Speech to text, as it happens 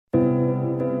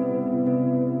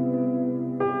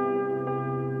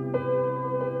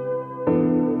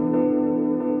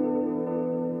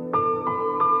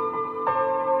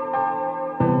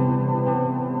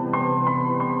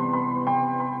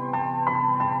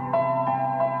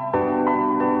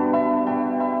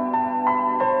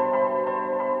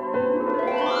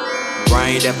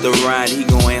Right after ride, he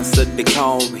gon' answer the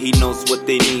call. He knows what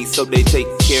they need, so they take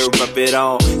care of it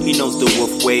all. He knows the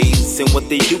wolf ways and what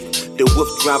they do. The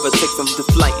WooFDriver takes them to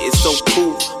flight, it's so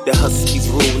cool. The Huskies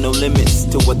rule, no limits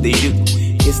to what they do.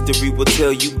 History will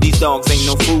tell you these dogs ain't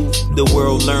no fools. The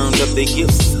world learned of their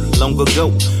gifts long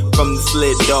ago. From the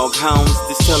sled dog hounds,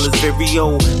 this tale is very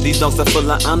old. These dogs are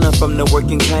full of honor from the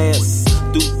working class.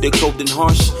 Through the cold and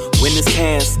harsh, when it's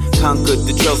cast, conquered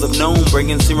the trails of known,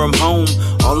 bringing serum home.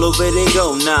 All over they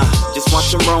go, nah, just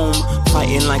watch them roam.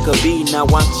 Fighting like a bee, now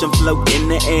watch them float in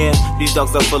the air. These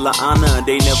dogs are full of honor,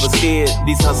 they never scared.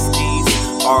 These Huskies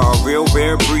are a real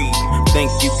rare breed.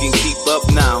 Think you can keep up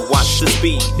now, watch the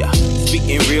speed.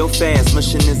 Speaking real fast,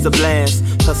 mission is a blast.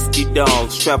 Husky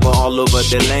dogs travel all over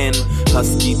the land.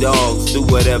 Husky dogs do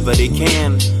whatever they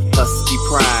can. Husky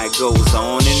pride goes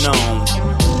on and on.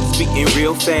 Speaking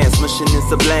real fast, mission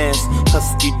is a blast.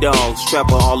 Husky dogs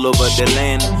travel all over the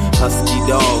land. Husky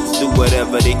dogs do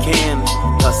whatever they can.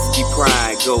 Husky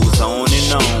pride goes on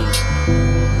and on.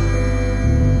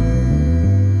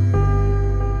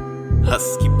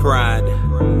 Husky pride.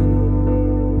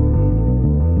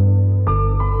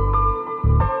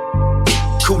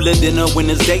 Cooler than a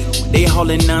winter's day. They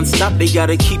hauling non-stop, they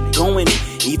gotta keep going.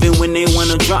 Even when they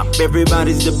wanna drop,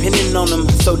 everybody's depending on them,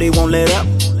 so they won't let up.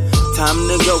 Time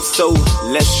to go, so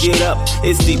let's get up.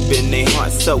 It's deep in their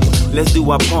hearts, so let's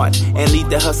do our part and lead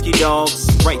the Husky dogs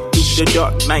right through the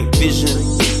dark night vision.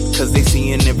 Cause they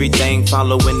seeing everything,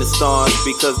 following the stars,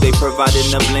 because they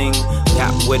providing the bling.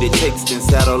 Got what it takes, then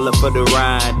saddle up for the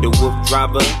ride. The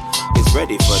WooFDriver is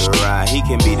ready for the ride. He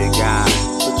can be the guy,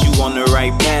 put you on the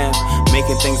right path,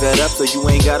 making things add up so you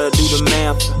ain't gotta do the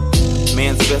math.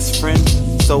 Man's best friend,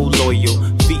 so loyal,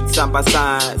 feet side by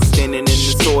side, standing in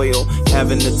the soil,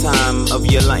 having the time of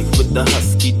your life with the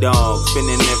Husky dog,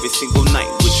 spending every single night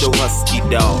with your Husky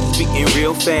dog. Speaking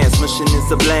real fast, mission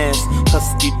is a blast.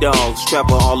 Husky dogs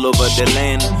travel all over the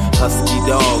land. Husky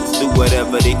dogs do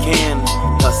whatever they can.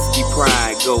 Husky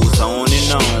pride goes on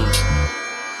and on.